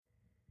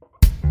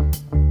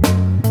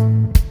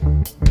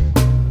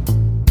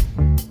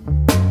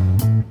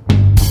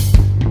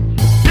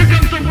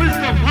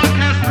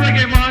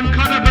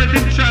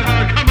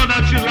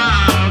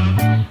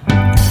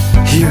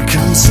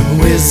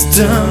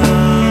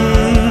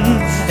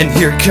And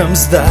here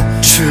comes the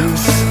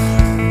truth.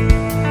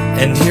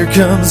 And here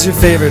comes your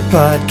favorite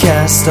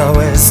podcast,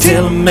 always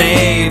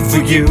tailor-made for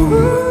you.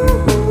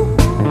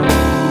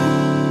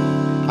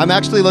 I'm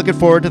actually looking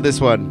forward to this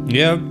one.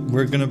 Yeah,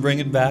 we're going to bring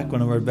it back.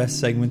 One of our best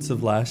segments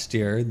of last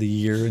year, the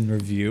year in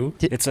review.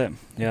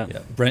 Yeah.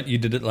 Brent, you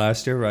did it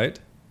last year, right?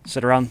 It's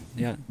time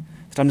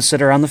to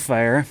sit around the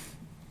fire.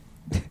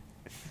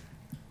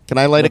 Can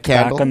I light a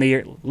candle?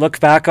 Look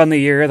back on the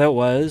year that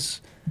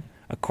was,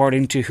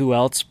 according to who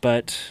else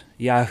but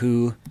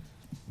Yahoo.com.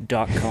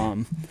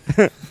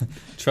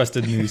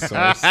 Trusted news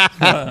source.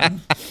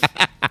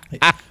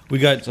 We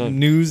got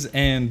news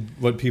and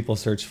what people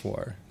search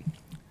for.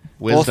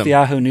 Wisdom. Both the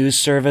Yahoo News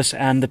service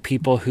and the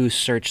people who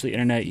search the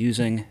internet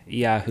using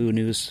Yahoo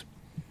News.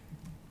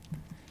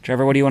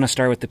 Trevor, what do you want to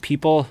start with, the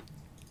people?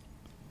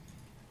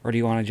 Or do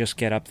you want to just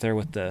get up there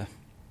with the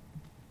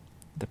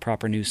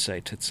proper news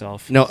site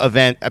itself? No,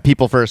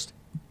 people first.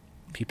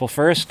 People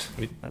first?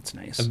 Wait. That's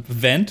nice.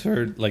 Event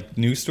or like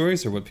news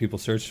stories or what people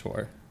search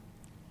for?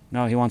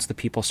 No, he wants the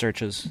people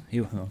searches.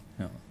 Oh,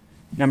 no.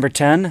 Number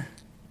 10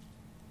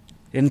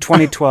 in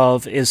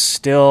 2012 is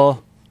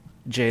still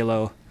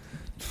J-Lo.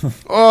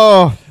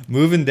 Oh,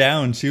 Moving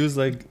down. She was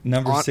like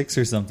number 6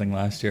 or something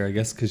last year, I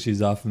guess, because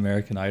she's off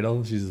American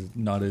Idol. She's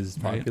not as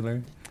popular.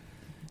 Right.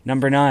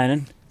 Number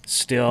 9,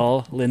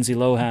 still Lindsay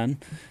Lohan.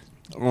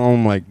 oh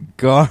my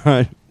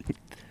God.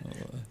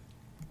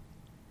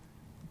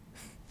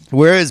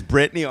 Where is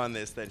Brittany on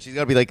this then? She's got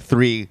to be like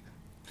 3.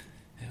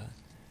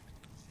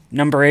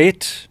 Number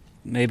 8,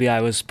 maybe I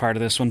was part of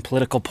this one,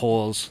 political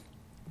polls.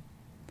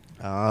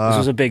 This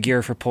was a big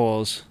year for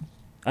polls.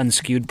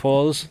 Unskewed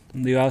polls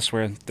in the U.S.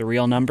 were the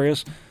real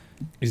numbers.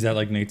 Is that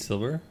like Nate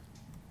Silver?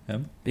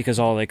 Him? Because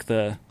all like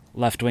the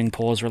left-wing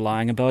polls were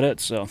lying about it,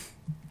 so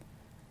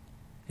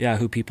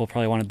Yahoo people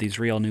probably wanted these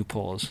real new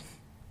polls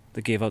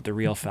that gave out the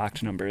real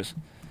fact numbers.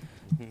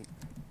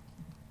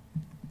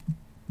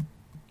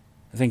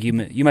 I think you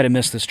might have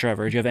missed this,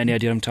 Trevor. Do you have any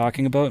idea what I'm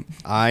talking about?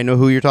 I know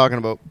who you're talking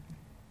about.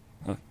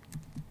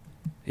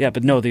 Yeah,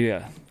 but no,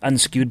 the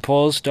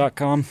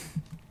unskewedpolls.com.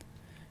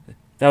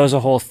 That was a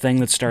whole thing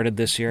that started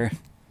this year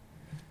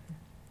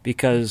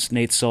because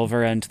Nate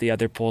Silver and the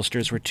other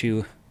pollsters were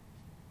too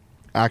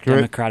accurate,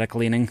 Democratic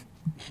leaning.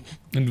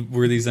 And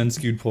were these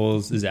unskewed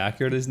polls as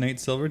accurate as Nate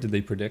Silver? Did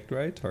they predict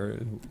right? Or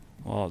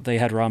well, they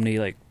had Romney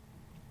like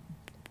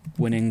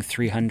winning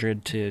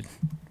 300 to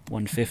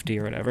 150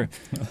 or whatever.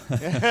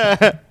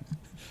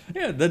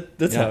 Yeah,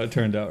 that's how it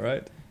turned out,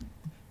 right?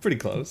 Pretty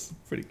close.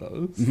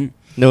 Mm-hmm.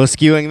 No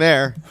skewing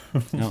there.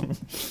 No.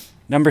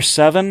 Number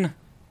 7,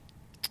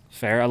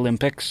 Fair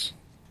Olympics.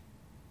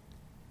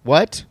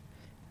 What?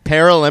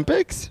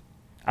 Paralympics?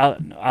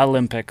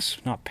 Olympics,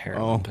 not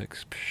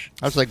Paralympics.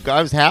 I was like,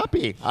 I was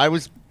happy. That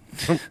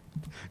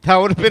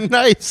would have been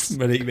nice.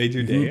 But it made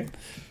your day.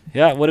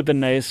 Yeah, it would have been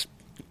nice.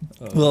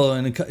 Well,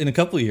 in a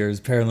couple of years,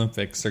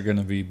 Paralympics are going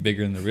to be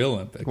bigger than the real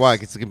Olympics. Why?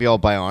 It's going to be all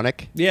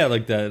bionic? Yeah,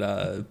 like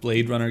that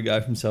Blade Runner guy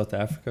from South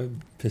Africa,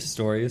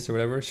 Pistorius or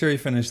whatever. Sure, he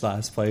finished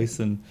last place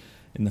in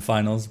the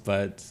finals,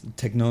 but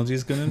technology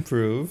is going to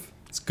improve.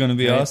 It's going to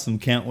be awesome.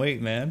 Can't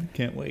wait, man.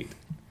 Can't wait.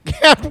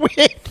 Can't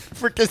wait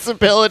for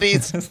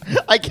disabilities.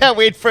 I can't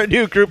wait for a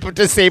new group of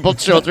disabled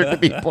children to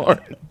be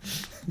born.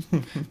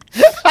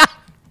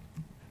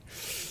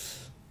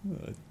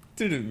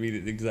 Didn't mean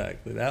it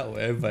exactly that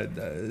way, but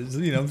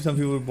some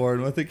people are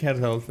born with it. Can't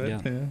help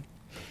it.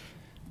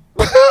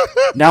 Yeah.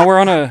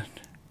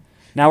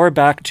 Now we're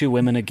back to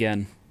women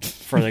again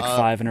for like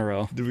 5 in a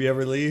row. Did we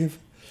ever leave?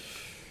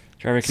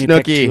 Trevor, can you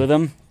pick 2 of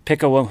them?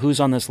 Pick who's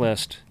on this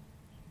list.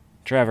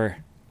 Trevor,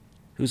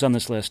 who's on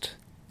this list?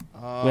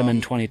 Women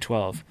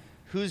 2012.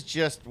 Who's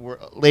just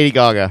Lady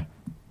Gaga?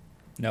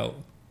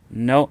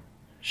 No,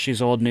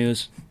 she's old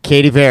news.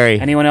 Katy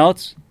Perry. Anyone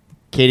else?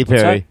 Katy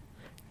Perry.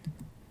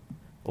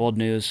 Old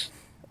news.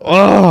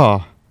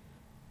 Oh.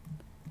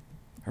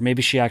 Or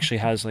maybe she actually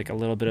has like a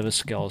little bit of a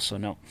skill, so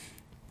no.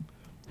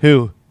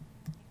 Who?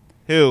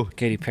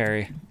 Katy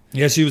Perry.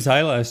 Yeah, she was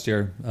high last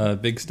year.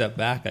 Big step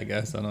back, I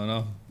guess. I don't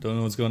know. Don't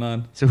know what's going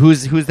on. So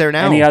who's there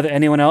now?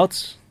 Anyone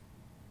else?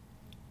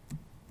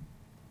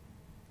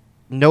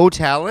 No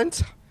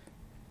talent?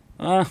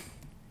 That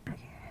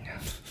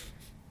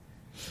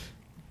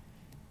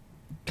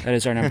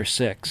is our number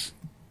 6.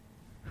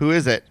 Who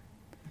is it?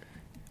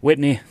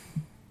 Whitney.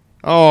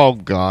 Oh,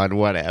 God,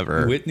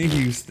 whatever. Whitney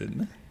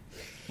Houston.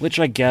 Which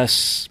I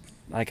guess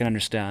I can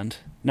understand.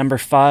 Number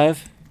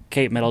 5,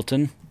 Kate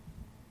Middleton.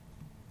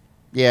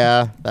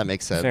 Yeah, that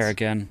makes sense. Fair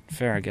again,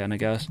 I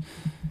guess.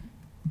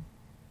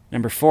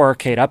 Number 4,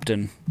 Kate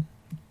Upton.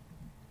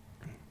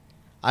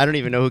 I don't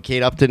even know who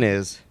Kate Upton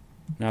is.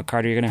 Now,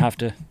 Carter, you're going to have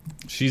to...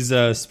 She's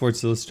a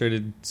Sports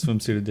Illustrated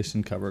swimsuit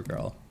edition cover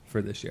girl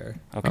for this year.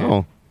 Okay.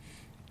 Oh.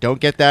 Don't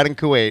get that in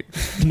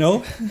Kuwait.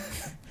 No?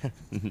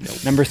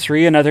 Nope. Number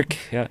 3, another...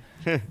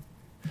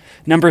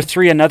 Number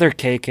 3, another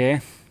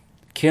KK.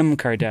 Kim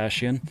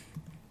Kardashian.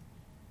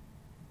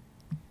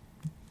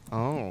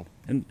 Oh.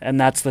 And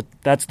that's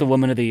the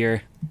woman of the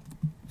year.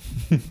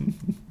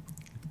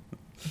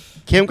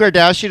 Kim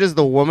Kardashian is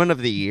the woman of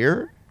the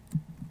year?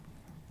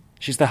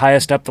 She's the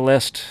highest up the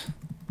list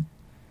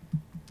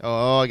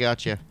Oh, I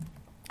got you.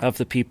 of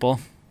the people.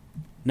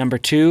 Number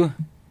 2,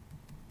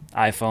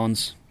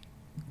 iPhones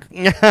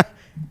I'm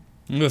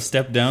going to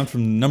step down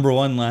from number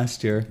 1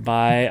 last year.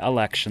 by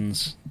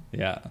elections.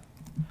 Yeah.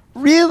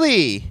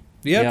 Really?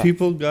 Yeah, Yeah.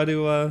 people got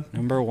to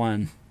Number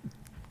 1.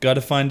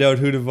 find out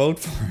who to vote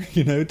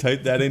for.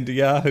 Type that into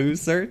Yahoo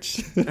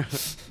search.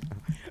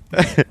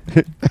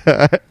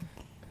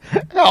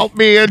 Help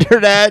me,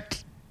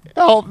 internet.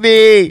 Help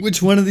me.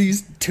 Which one of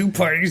these two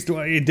parties do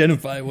I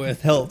identify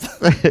with? Help.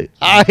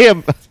 I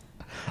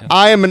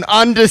am an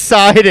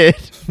undecided.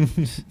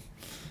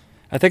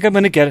 I think I'm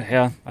going to get,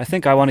 I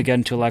think I want to get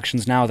into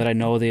elections now that I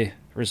know the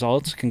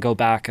results. Can go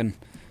back and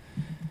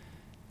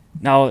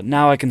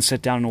now I can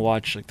sit down and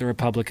watch like the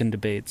Republican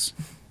debates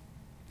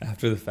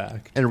After the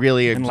fact. And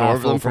really and absorb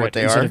laugh them over for what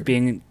it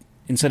they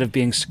instead of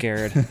being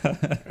scared.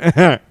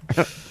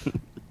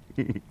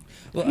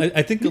 Well,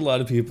 I think a lot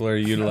of people are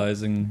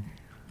utilizing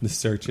the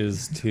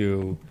searches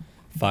to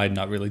find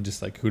not really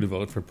just like who to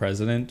vote for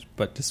president,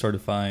 but to sort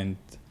of find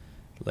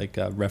like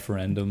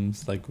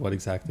referendums, like what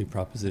exactly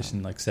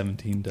Proposition like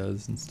 17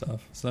 does and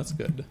stuff. So that's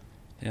good.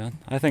 Yeah,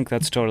 I think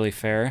that's totally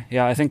fair.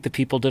 Yeah, I think the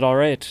people did all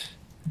right.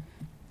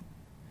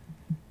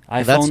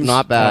 iPhones, That's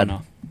not bad. I don't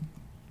know.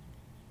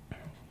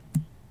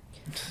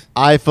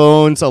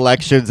 iPhones,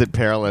 elections, and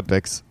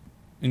Paralympics.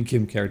 And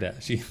Kim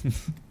Kardashian.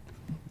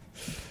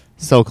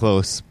 So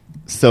close.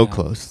 So Yeah.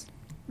 close.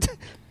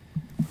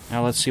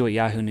 Now let's see what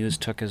Yahoo News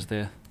took as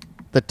the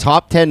The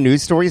top 10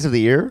 news stories of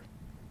the year?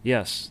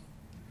 yes.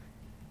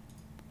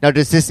 Now,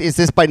 is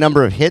this by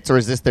number of hits, or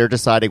is this they're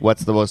deciding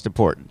what's the most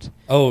important?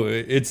 Oh,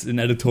 it's an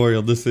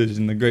editorial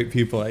decision. The great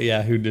people at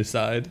Yahoo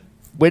decide.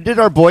 When did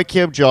our boy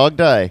Kim Jong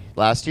die?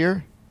 Last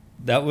year?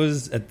 That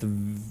was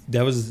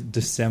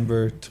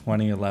December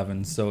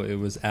 2011, so it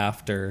was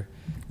after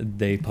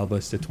they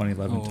published the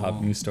 2011 top Oh.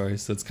 news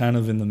stories. So it's kind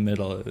of in the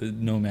middle,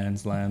 no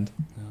man's land.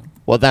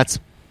 Well, that's...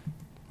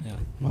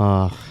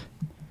 Yeah.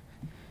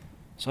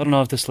 So I don't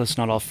know if this list's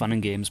not all fun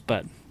and games,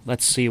 but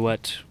let's see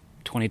what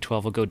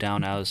 2012 will go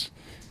down as.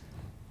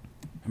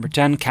 Number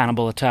 10,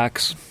 cannibal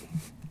attacks.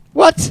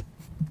 What?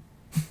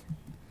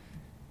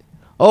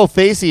 Oh,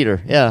 Face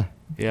Eater. Yeah.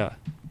 Yeah.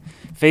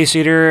 Face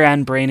Eater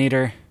and Brain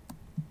Eater.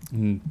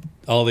 And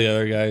all the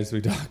other guys we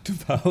talked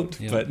about,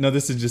 Yeah. but no,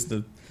 this is just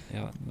the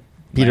Yeah.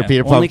 Peter Miami.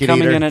 Only Pumpkin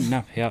coming Eater. in at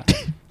no, yeah.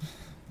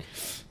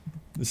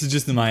 This is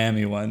just the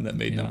Miami one that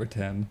made Yeah. number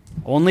 10.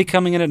 Only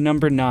coming in at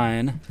number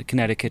 9, the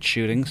Connecticut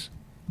shootings.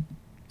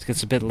 It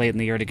gets a bit late in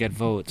the year to get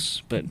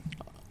votes, but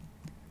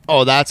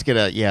Oh, that's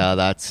gonna... Yeah,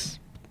 that's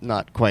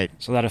not quite...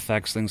 so that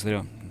affects things they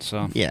don't.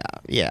 So Yeah.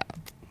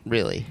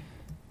 Really.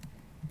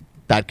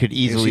 That could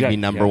easily that- be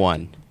number yeah.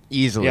 one.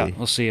 Easily. yeah,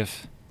 we'll see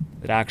if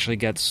it actually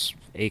gets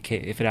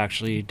if it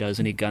actually does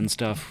any gun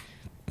stuff,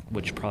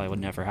 which probably would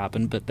never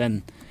happen. But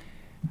then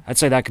I'd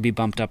say that could be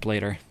bumped up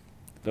later,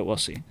 but we'll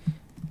see.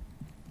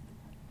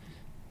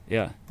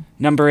 Yeah,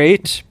 number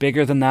 8,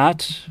 bigger than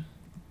that.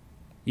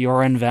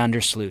 Joran van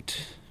der Sloot,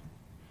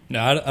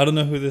 No, I don't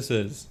know who this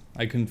is.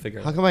 I couldn't figure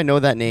it How out. come I know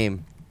that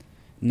name?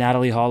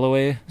 Natalie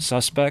Holloway,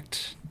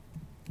 suspect.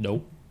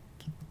 Nope.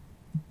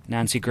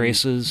 Nancy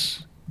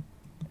Grace's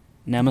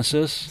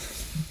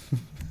nemesis.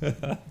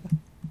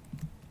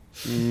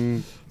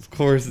 Of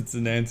course, it's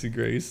a Nancy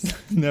Grace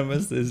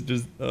nemesis.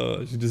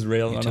 She just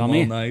railed You on tell him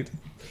me. all night.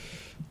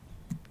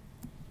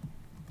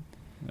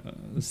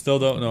 Still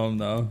don't know him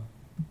though.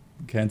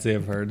 Can't say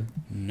I've heard.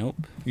 Nope.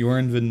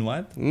 Joran Van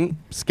what?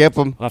 Skip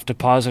them. We'll have to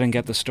pause it and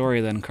get the story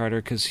then,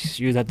 Carter, because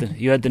you had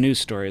the news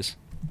stories.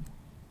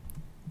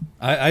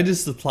 I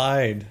just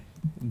supplied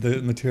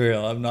the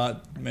material. I'm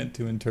not meant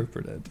to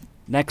interpret it.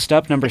 Next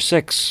up, number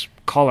 6,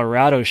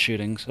 Colorado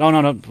shootings. Oh,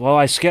 no. Well,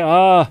 I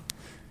skipped.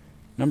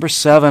 Number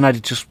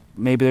 7,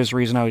 maybe there's a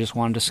reason I just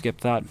wanted to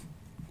skip that.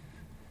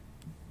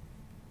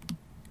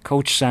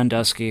 Coach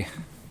Sandusky.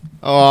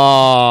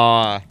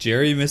 Oh,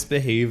 Jerry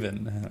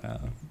misbehaving.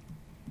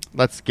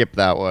 let's skip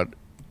that one.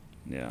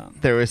 Yeah.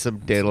 There was some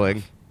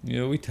diddling.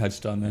 We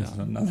touched on this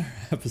Yeah. in another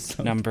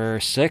episode. Number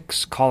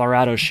 6,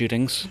 Colorado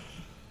shootings.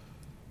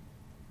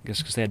 I guess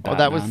because they had Oh,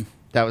 Batman.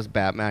 that was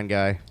Batman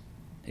guy.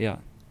 Yeah.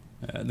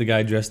 The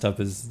guy dressed up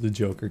as the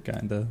Joker,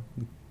 kinda.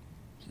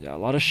 Yeah, a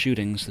lot of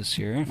shootings this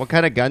year. What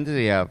kind of gun did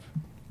he have?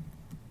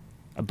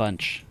 A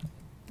bunch.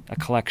 A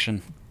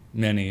collection.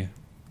 Many.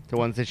 The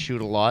ones that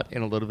shoot a lot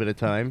in a little bit of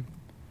time.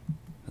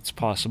 That's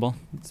possible.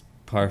 It's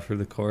par for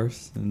the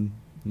course in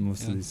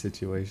most Yeah. of these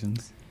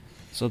situations.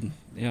 So,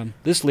 yeah,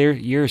 this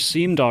year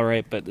seemed all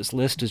right, but this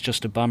list is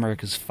just a bummer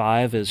because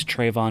 5 is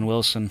Trayvon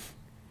Wilson.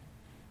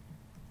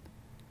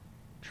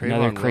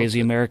 Another Trayvon crazy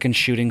Wilson. American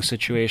shooting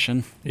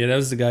situation. Yeah, that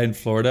was the guy in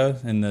Florida,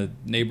 and the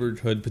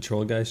neighborhood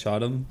patrol guy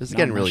shot him. This is Not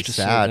getting much really to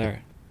say sad.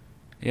 there.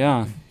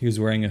 Yeah. He was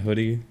wearing a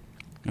hoodie.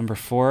 Number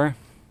 4.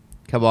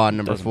 Come on,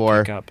 number doesn't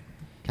 4. pick up.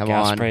 Come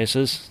Gas on.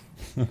 prices.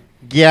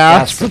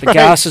 Gas. The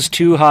gas is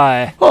too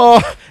high.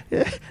 Oh,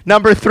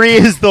 number 3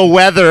 is the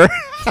weather.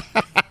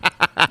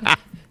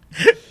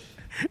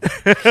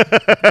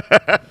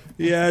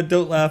 Yeah,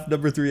 don't laugh.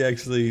 Number 3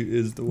 actually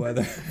is the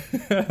weather.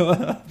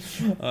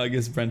 I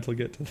guess Brent will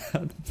get to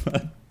that.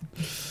 But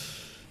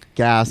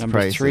Gas Number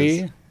prices.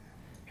 3,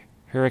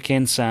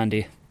 Hurricane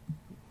Sandy.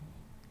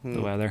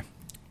 The weather.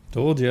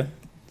 told you.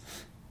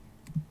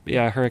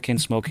 Yeah, hurricane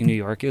smoking New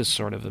York is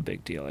sort of a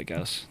big deal, I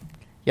guess.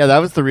 Yeah, that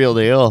was the real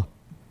deal.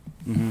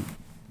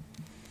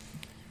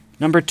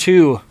 Number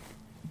 2.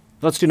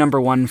 Let's do number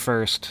 1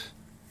 first.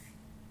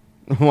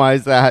 Why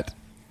is that?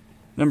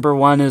 Number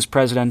 1 is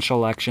presidential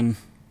election.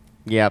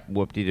 Yep,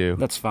 whoop-de-doo.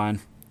 That's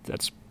fine.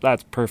 That's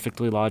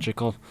perfectly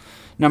logical.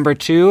 Number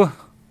 2,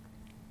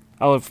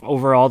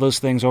 over all those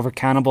things, over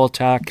cannibal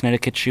attack,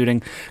 Connecticut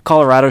shooting,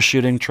 Colorado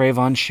shooting,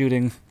 Trayvon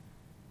shooting,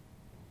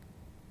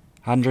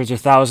 hundreds or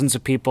thousands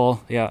of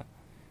people. Yeah.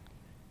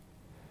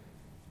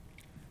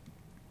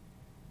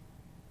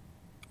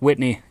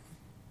 Whitney.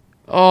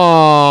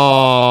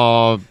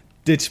 Oh,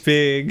 Ditch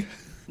pig.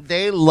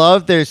 they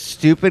love their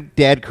stupid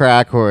dead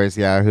crack whores,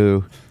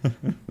 Yahoo.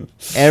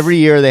 Every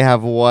year they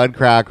have one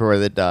crack whore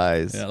that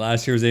dies. Yeah,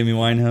 last year was Amy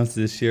Winehouse.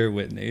 This year,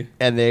 Whitney.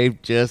 And they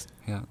just,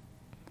 Yeah.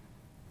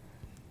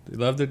 They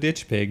love their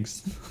ditch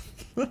pigs.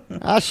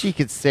 she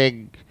could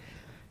sing.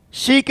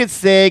 She could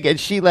sing, and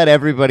she let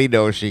everybody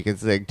know she can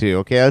sing, too.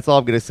 Okay, that's all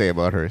I'm going to say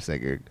about her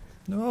singing.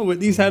 No,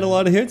 Whitney's had a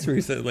lot of hits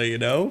recently, you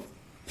know?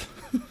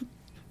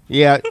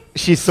 Yeah,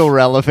 she's so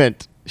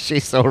relevant.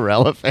 She's so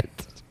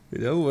relevant. You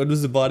know, when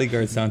was the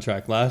Bodyguard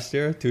soundtrack? Last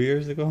year? 2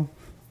 years ago?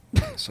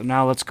 So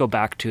now let's go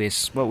back to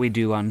what we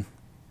do on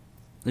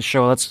the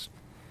show.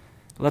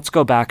 Let's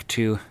go back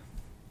to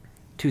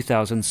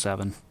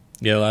 2007.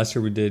 Yeah, last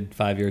year we did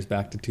 5 years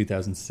back to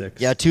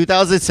 2006. Yeah,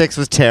 2006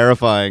 was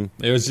terrifying.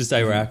 It was just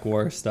Iraq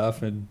War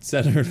stuff and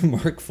Senator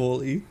Mark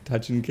Foley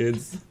touching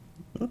kids.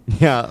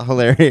 Yeah,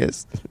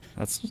 hilarious.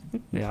 That's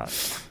yeah.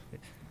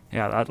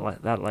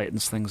 That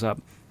lightens things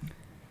up.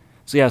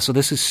 So yeah, so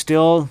this is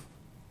still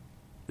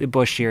the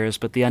Bush years,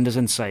 but the end is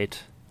in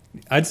sight.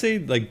 I'd say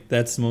like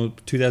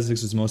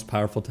 2006 was the most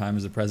powerful time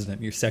as a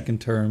president. Your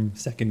second term,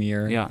 second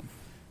year. Yeah.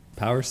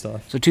 Power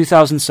stuff. So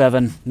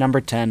 2007, number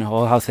 10.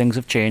 Oh, how things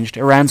have changed.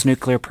 Iran's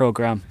nuclear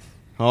program.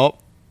 Oh,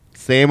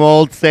 same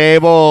old,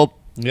 same old.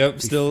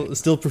 Yep,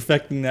 still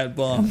perfecting that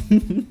bomb.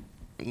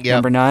 Yep.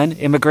 Number 9,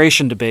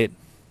 immigration debate.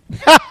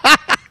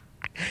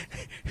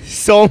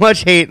 So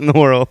much hate in the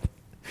world.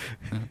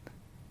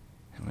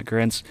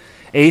 Immigrants.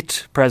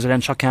 8,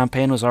 presidential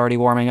campaign was already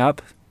warming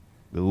up.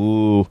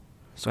 Ooh,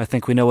 So I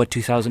think we know what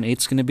 2008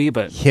 is going to be,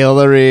 but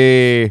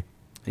Hillary.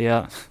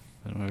 yeah.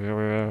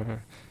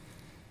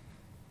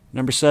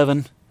 Number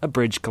 7, a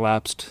bridge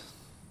collapsed.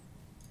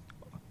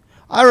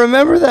 I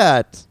remember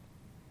that.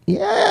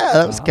 Yeah,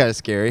 that was kind of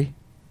scary.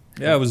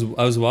 Yeah, I was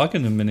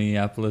walking the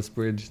Minneapolis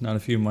Bridge not a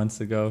few months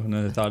ago, and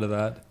I thought of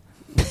that.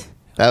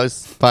 That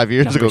was 5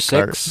 years Number ago,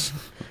 Carter. 6.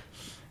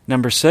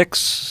 Number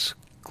 6,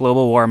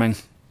 global warming.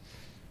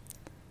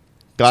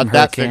 Got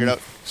that figured out.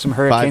 Some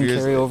hurricane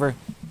years ago. carryover.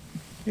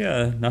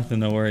 Yeah,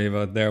 nothing to worry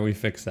about there. We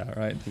fixed that,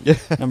 right?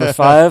 Number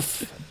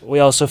 5, we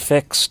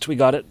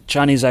got it,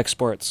 Chinese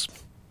exports.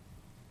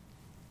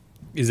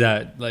 Is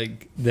that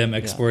like them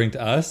exporting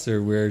to us,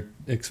 or we're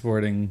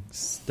exporting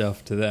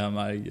stuff to them?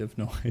 I have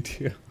no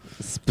idea.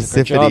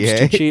 Specificity, Jobs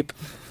hey? too cheap.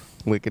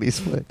 Lickety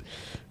split.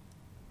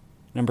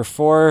 Number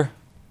 4,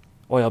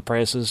 oil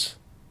prices.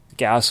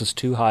 Gas is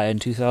too high in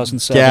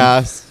 2007.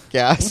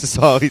 Gas is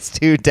always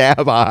too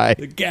damn high.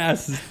 The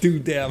gas is too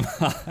damn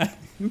high.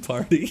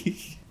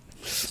 Party.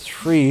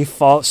 3,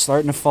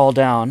 starting to fall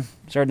down,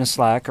 starting to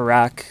slack.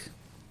 Iraq,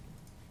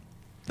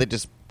 They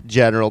just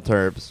general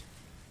terms.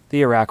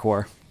 the Iraq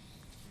War.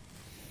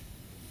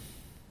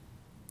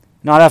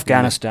 Not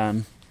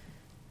Afghanistan,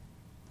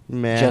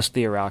 Man. just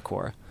the Iraq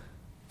War.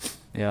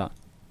 Yeah.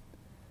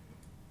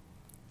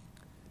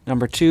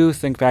 Number 2,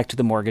 think back to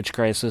the mortgage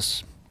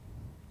crisis.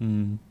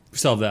 We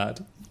solved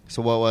that.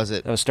 So what was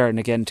it? That was starting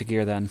to get into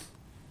gear then.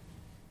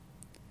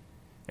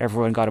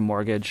 Everyone got a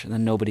mortgage, and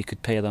then nobody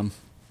could pay them.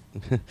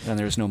 Then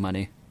there was no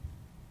money.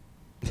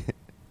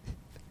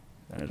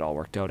 And it all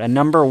worked out. And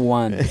number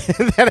 1,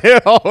 Then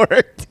it all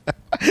worked.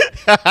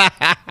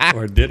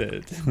 Or did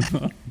it?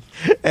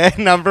 And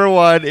number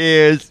 1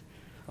 is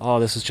oh,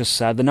 this is just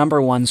sad. The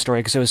number 1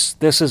 story, because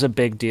this is a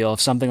big deal.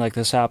 If something like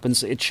this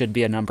happens, it should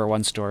be a number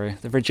 1 story.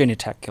 The Virginia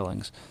Tech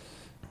killings.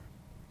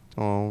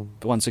 oh.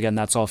 But once again,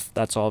 that's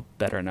all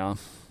better now.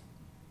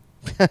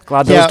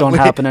 Glad those don't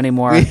happen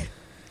anymore. It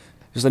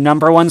was the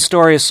number 1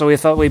 story, so we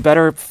thought we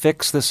better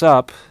fix this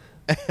up.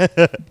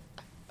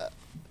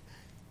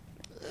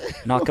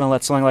 Not going to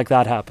let something like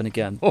that happen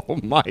again. Oh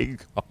my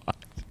god.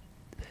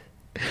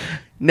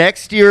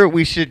 Next year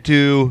we should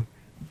do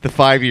the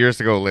 5 years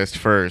ago list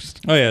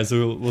first. Oh yeah,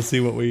 so we'll see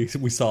what we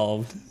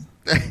solved.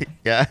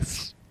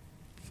 Yes.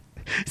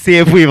 See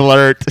if we've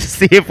learned.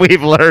 See if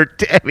we've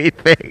learned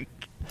anything.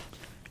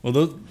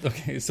 Well,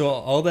 so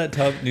all that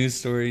top news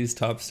stories,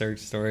 top search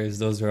stories,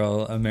 those are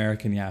all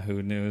American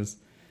Yahoo news.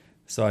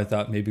 So I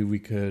thought maybe we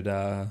could,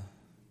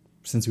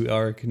 since we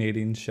are a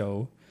Canadian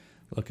show,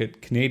 look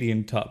at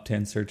Canadian top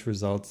 10 search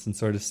results and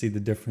sort of see the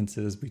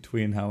differences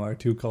between how our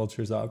two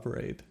cultures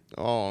operate.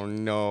 Oh,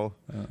 no.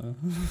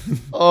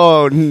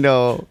 Oh,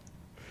 no.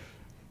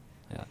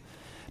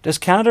 Does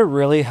Canada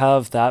really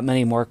have that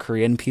many more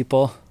Korean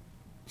people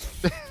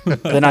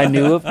than I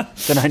know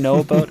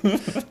about?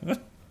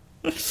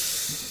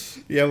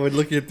 Yeah, when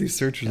looking at these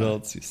search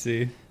results, you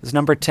see. His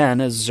number 10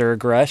 is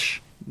Zergrush.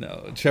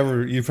 No,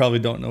 Trevor, you probably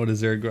don't know what a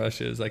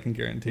Zergrush is, I can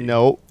guarantee.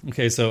 No.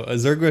 Okay, so a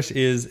Zergrush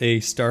is a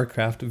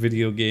StarCraft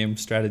video game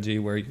strategy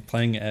where you're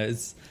playing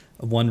as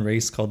one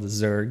race called the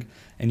Zerg,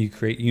 and you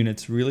create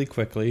units really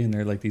quickly, and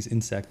they're like these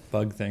insect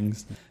bug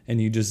things,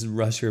 and you just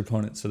rush your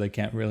opponent so they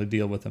can't really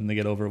deal with them. They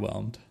get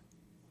overwhelmed.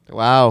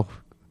 Wow.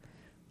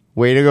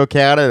 Way to go,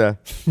 Canada.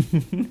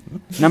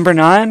 Number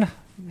 9?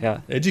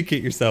 Yeah.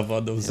 Educate yourself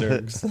on those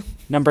Zergs.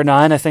 Number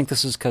 9, I think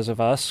this is because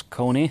of us,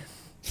 Coney.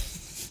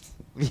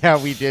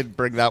 Yeah, we did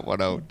bring that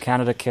one out.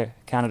 Canada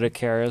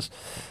cares.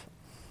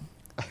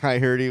 I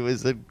heard he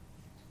was in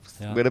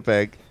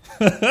Winnipeg.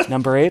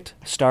 Number 8,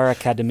 Star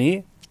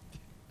Academy.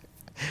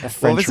 A What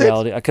French was it?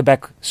 reality, a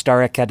Quebec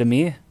Star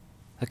Academy,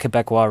 a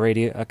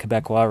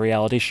Quebecois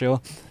reality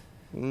show.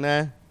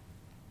 Nah.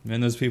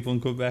 And those people in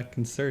Quebec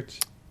can search.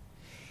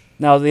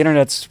 Now the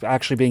internet's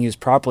actually being used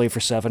properly for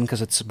 7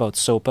 because it's about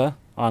SOPA,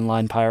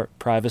 Online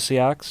Privacy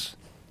Acts.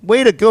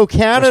 Way to go,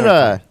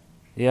 Canada.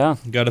 Yeah.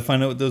 Got to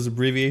find out what those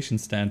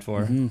abbreviations stand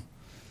for.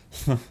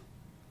 Mm-hmm.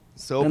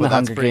 So, And but the that's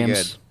Hunger pretty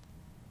Games. good.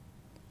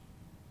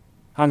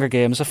 Hunger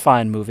Games, a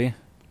fine movie,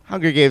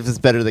 Hunger Games is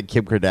better than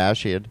Kim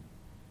Kardashian.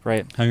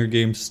 right? Hunger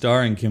Games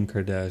starring Kim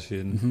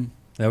Kardashian. Mm-hmm.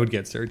 That would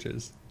get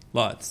searches.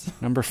 Lots.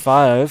 Number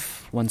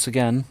 5, once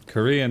again,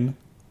 Korean.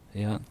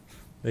 yeah,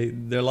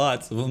 There are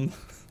lots of them.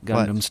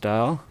 Gundam What?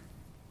 style.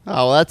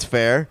 Oh, well, that's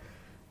fair.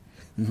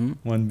 Hmm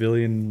 1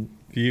 billion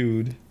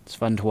viewed. It's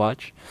fun to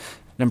watch.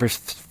 Number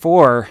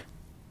 4,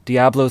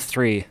 Diablo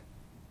 3.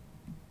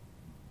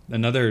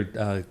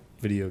 Another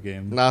video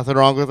game Nothing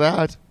wrong with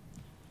that.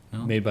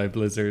 No. made by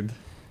Blizzard.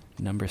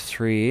 Number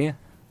 3,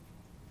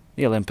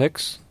 the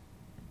Olympics.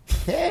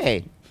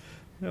 Hey.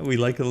 Yeah, we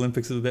like the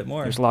Olympics a bit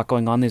more. There's a lot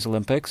going on in these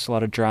Olympics, a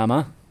lot of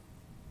drama.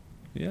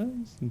 Yeah,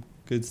 some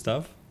good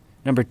stuff.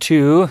 Number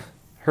 2,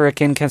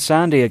 Hurricane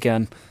Sandy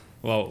again,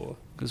 Whoa.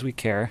 because we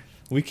care.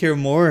 We care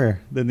more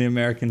than the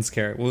Americans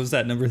care. What was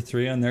that, number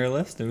 3 on their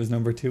list? It was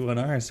number 2 on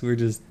ours. We were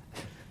just,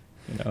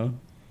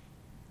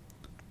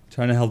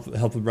 trying to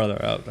help a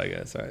brother out, I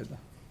guess. All right.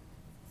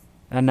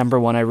 And number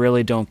 1, I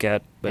really don't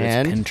get, but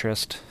And? it's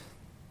Pinterest.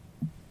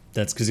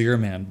 That's because you're a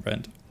man,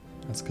 Brent.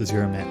 That's because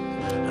you're a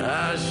man.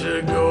 I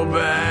should go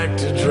back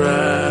to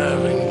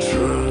driving